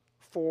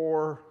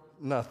for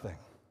nothing.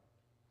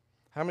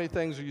 How many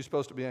things are you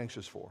supposed to be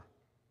anxious for?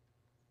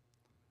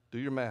 Do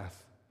your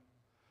math.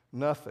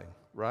 Nothing,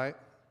 right?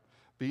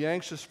 Be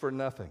anxious for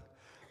nothing.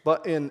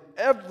 But in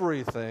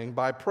everything,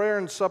 by prayer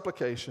and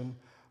supplication,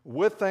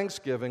 with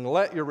thanksgiving,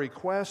 let your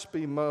requests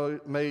be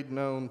made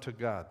known to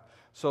God.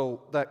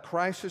 So that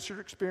crisis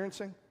you're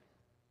experiencing,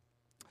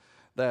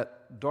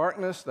 that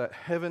darkness, that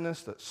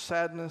heaviness, that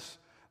sadness,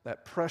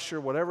 that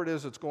pressure, whatever it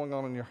is that's going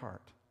on in your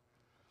heart,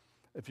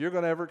 if you're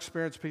going to ever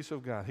experience peace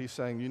of God, He's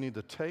saying you need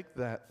to take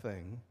that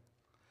thing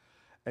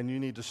and you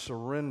need to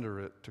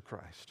surrender it to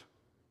Christ.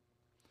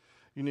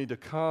 You need to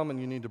come and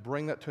you need to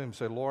bring that to Him and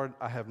say, Lord,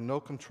 I have no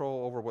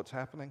control over what's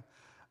happening.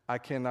 I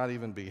cannot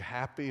even be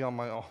happy on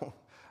my own.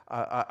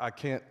 I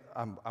can't,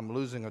 I'm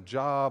losing a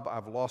job.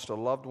 I've lost a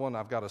loved one.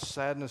 I've got a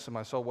sadness in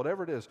my soul.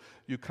 Whatever it is,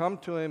 you come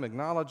to Him,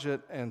 acknowledge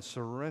it, and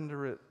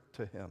surrender it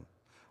to Him.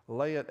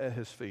 Lay it at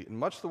His feet. And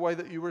much the way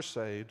that you were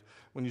saved,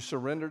 when you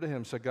surrender to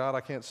Him, say, God, I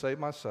can't save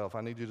myself.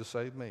 I need you to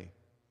save me.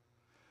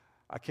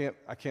 I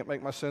can't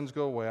make my sins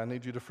go away. I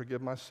need you to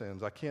forgive my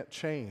sins. I can't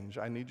change.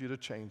 I need you to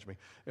change me.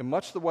 In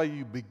much the way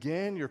you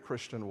began your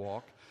Christian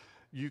walk,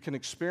 you can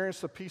experience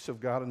the peace of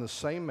God in the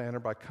same manner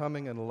by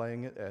coming and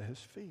laying it at His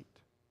feet.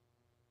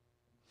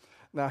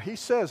 Now, He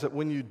says that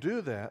when you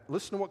do that,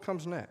 listen to what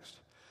comes next.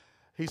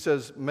 He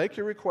says, make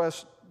your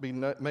requests be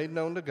made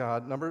known to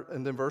God,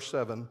 and then verse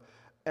 7,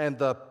 and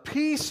the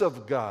peace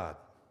of God,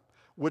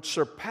 which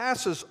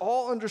surpasses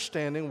all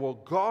understanding, will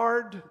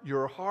guard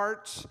your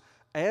hearts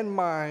and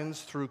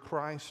minds through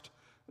Christ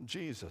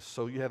Jesus.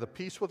 So you have the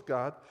peace with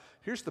God.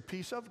 Here's the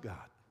peace of God.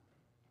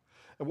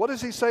 And what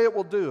does He say it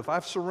will do? If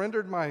I've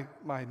surrendered my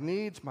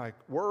needs, my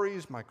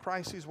worries, my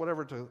crises,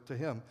 whatever to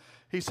Him,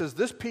 He says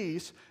this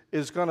peace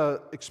is going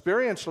to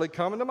experientially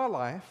come into my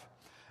life,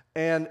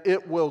 and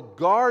it will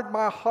guard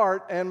my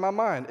heart and my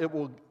mind.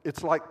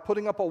 It's like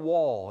putting up a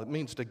wall. It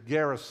means to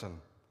garrison.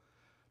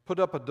 Put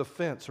up a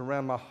defense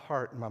around my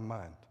heart and my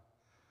mind.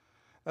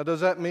 Now, does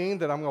that mean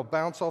that I'm going to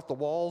bounce off the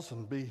walls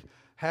and be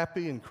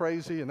happy and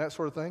crazy and that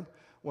sort of thing?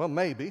 Well,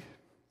 maybe.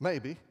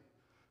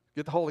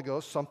 Get the Holy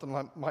Ghost,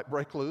 something might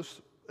break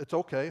loose. It's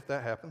okay if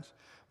that happens.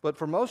 But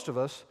for most of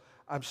us,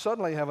 I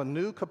suddenly have a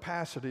new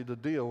capacity to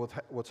deal with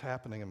what's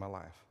happening in my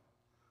life.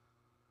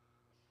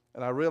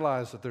 And I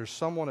realize that there's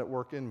someone at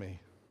work in me,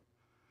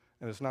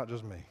 and it's not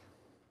just me.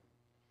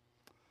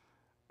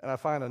 And I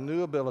find a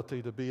new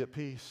ability to be at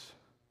peace,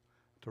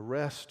 to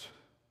rest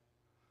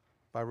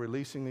by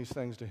releasing these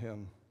things to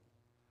Him,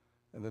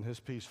 and then His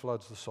peace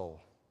floods the soul.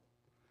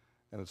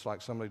 And it's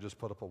like somebody just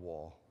put up a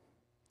wall.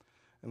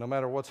 And no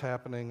matter what's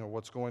happening or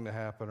what's going to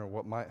happen or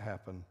what might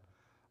happen,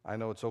 I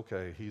know it's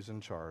okay. He's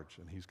in charge,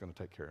 and He's going to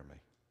take care of me.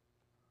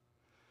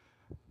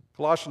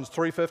 Colossians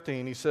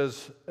 3:15, he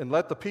says, and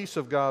let the peace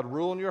of God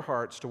rule in your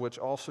hearts, to which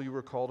also you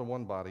were called in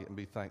one body, and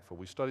be thankful.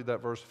 We studied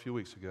that verse a few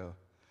weeks ago.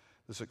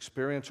 This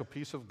experiential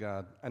peace of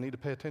God, I need to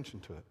pay attention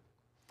to it.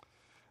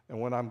 And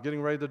when I'm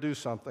getting ready to do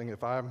something,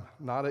 if I'm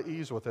not at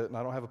ease with it and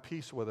I don't have a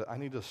peace with it, I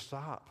need to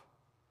stop.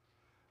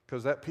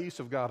 Because that peace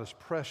of God is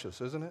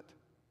precious, isn't it?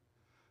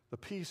 The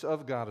peace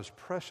of God is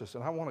precious,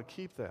 and I want to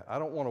keep that. I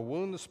don't want to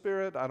wound the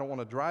Spirit. I don't want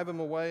to drive Him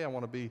away. I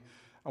want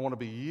to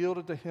be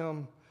yielded to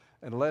Him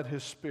and let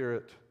His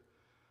Spirit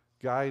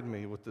guide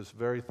me with this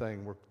very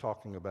thing we're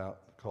talking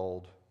about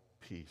called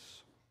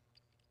peace.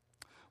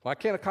 Well, I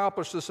can't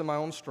accomplish this in my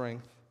own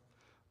strength,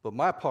 but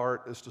my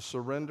part is to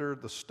surrender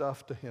the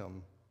stuff to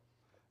Him,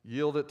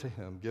 yield it to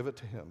Him, give it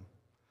to Him,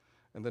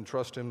 and then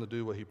trust Him to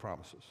do what He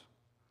promises.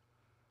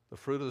 The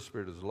fruit of the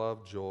Spirit is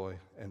love, joy,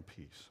 and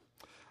peace.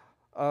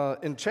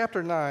 In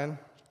chapter 9,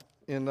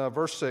 in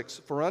verse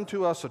 6, for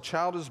unto us a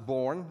child is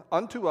born,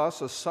 unto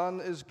us a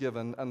son is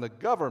given, and the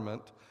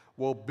government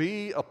will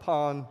be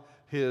upon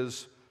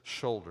his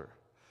shoulder.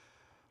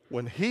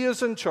 When he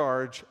is in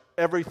charge,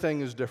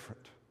 everything is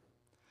different.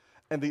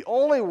 And the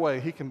only way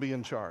he can be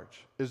in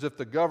charge is if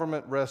the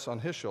government rests on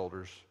his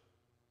shoulders.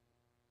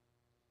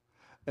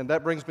 And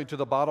that brings me to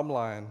the bottom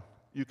line.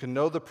 You can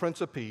know the Prince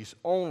of Peace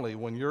only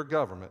when your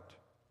government,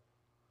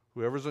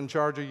 whoever's in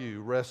charge of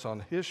you, rests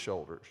on his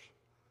shoulders,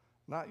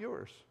 not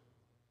yours.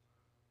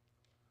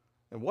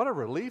 And what a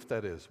relief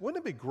that is.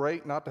 Wouldn't it be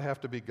great not to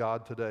have to be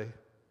God today?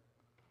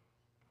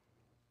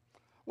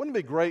 Wouldn't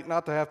it be great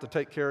not to have to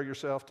take care of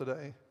yourself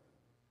today?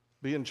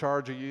 Be in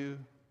charge of you,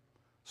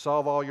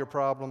 solve all your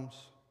problems,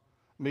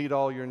 meet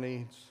all your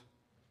needs.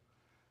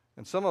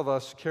 And some of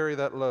us carry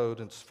that load,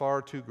 and it's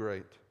far too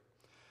great.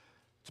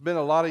 It's been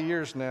a lot of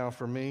years now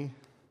for me.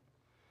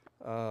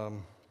 But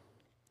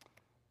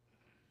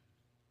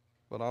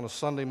on a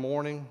Sunday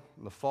morning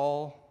in the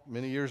fall,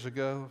 many years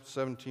ago,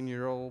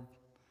 17-year-old,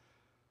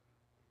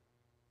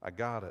 I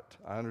got it.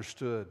 I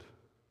understood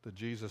that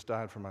Jesus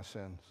died for my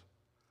sins.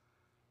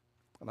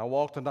 And I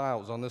walked an aisle.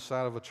 It was on this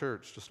side of a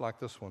church, just like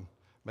this one.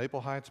 Maple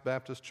Heights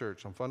Baptist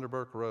Church on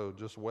Funderburk Road,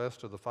 just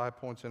west of the 5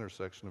 Points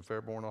intersection in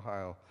Fairborn,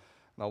 Ohio.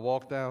 And I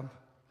walked down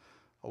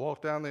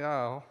the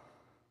aisle,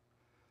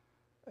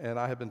 and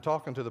I had been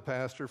talking to the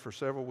pastor for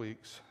several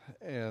weeks,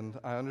 and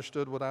I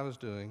understood what I was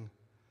doing.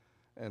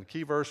 And the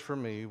key verse for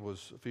me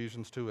was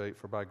Ephesians 2:8,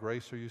 for by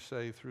grace are you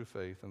saved through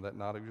faith, and that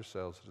not of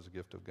yourselves, it is a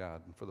gift of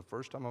God. And for the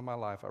first time in my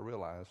life, I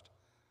realized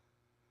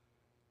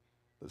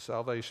that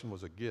salvation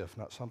was a gift,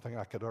 not something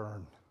I could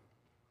earn.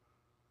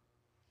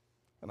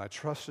 And I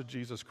trusted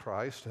Jesus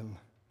Christ, and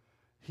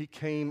he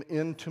came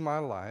into my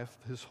life.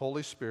 His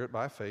Holy Spirit,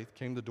 by faith,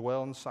 came to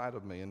dwell inside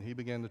of me, and he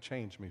began to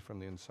change me from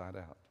the inside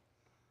out.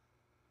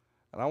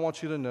 And I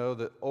want you to know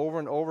that over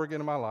and over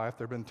again in my life,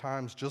 there have been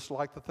times just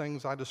like the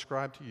things I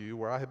described to you,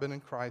 where I have been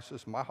in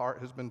crisis, my heart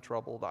has been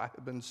troubled, I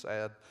have been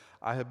sad,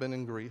 I have been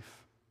in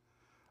grief.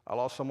 I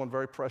lost someone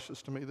very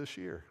precious to me this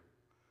year.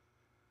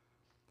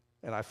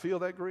 And I feel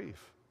that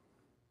grief.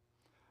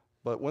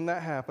 But when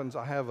that happens,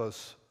 I have a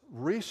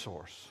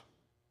resource,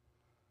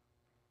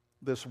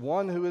 this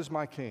one who is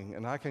my king,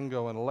 and I can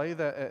go and lay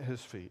that at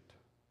his feet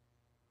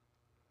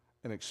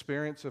and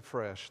experience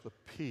afresh the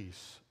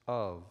peace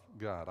of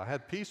God. I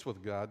had peace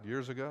with God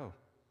years ago,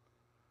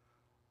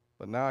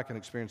 but now I can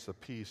experience the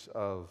peace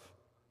of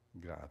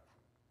God.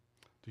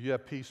 Do you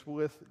have peace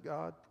with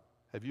God?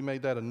 Have you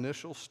made that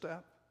initial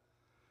step?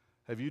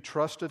 Have you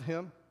trusted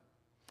him?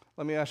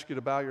 Let me ask you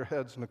to bow your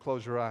heads and to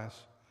close your eyes.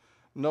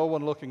 No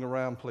one looking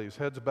around, please.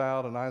 Heads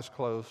bowed and eyes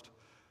closed.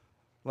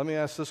 Let me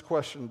ask this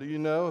question. Do you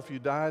know if you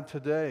died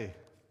today,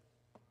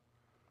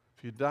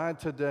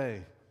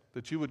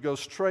 that you would go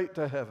straight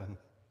to heaven?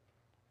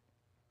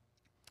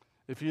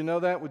 If you know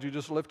that, would you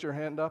just lift your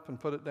hand up and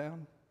put it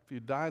down? If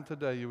you died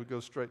today, you would go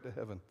straight to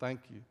heaven.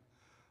 Thank you.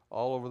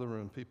 All over the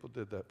room, people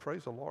did that.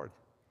 Praise the Lord.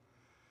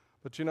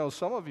 But you know,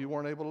 some of you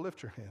weren't able to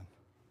lift your hand.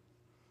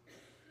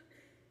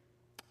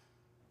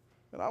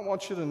 And I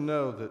want you to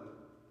know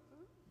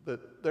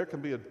that there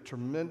can be a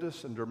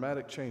tremendous and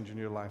dramatic change in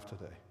your life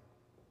today.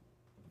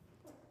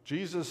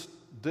 Jesus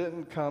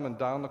didn't come and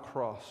die on the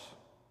cross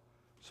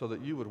so that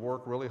you would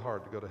work really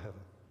hard to go to heaven.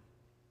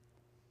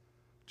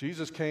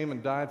 Jesus came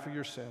and died for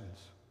your sins.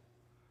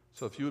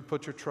 So if you would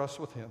put your trust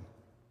with him,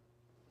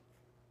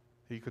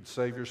 he could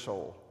save your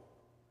soul.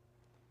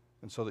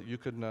 And so that you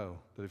could know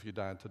that if you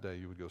died today,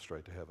 you would go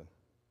straight to heaven.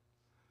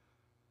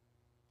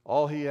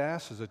 All he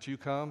asks is that you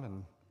come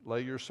and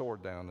lay your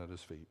sword down at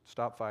his feet.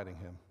 Stop fighting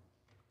him.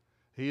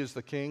 He is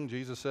the king.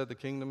 Jesus said the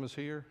kingdom is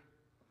here.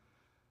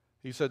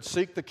 He said,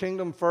 seek the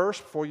kingdom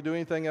first before you do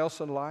anything else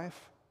in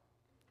life.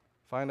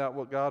 Find out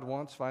what God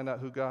wants. Find out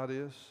who God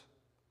is.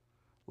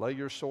 Lay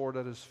your sword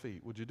at his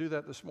feet. Would you do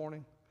that this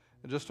morning?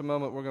 In just a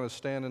moment, we're going to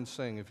stand and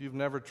sing. If you've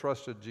never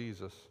trusted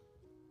Jesus,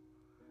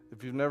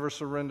 if you've never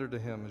surrendered to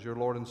him as your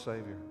Lord and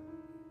Savior,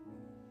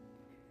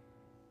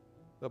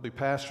 there'll be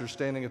pastors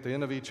standing at the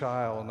end of each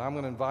aisle, and I'm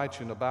going to invite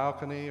you in the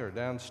balcony or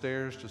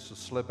downstairs just to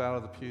slip out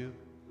of the pew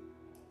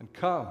and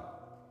come.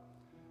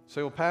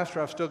 Say, well,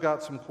 Pastor, I've still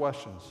got some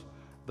questions.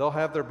 They'll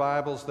have their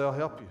Bibles. They'll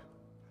help you.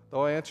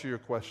 They'll answer your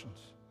questions.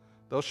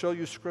 They'll show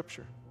you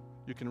Scripture.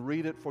 You can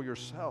read it for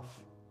yourself,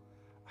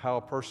 how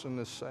a person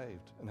is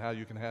saved and how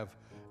you can have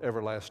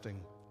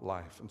everlasting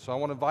life. And so I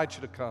want to invite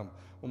you to come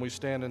when we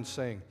stand and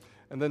sing.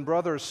 And then,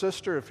 brother or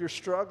sister, if you're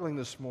struggling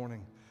this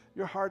morning,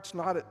 your heart's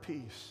not at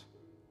peace.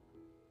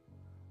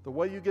 The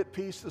way you get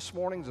peace this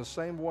morning is the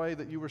same way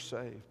that you were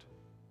saved.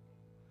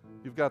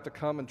 You've got to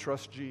come and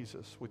trust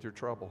Jesus with your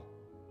trouble.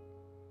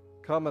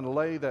 Come and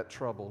lay that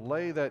trouble,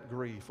 lay that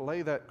grief,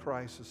 lay that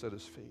crisis at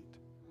his feet.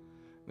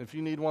 And if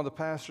you need one of the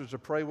pastors to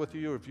pray with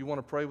you, or if you want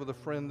to pray with a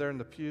friend there in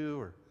the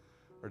pew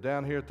or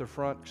down here at the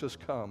front, just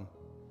come.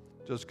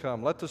 Just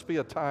come. Let this be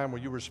a time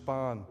where you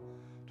respond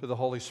to the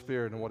Holy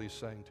Spirit and what he's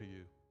saying to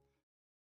you.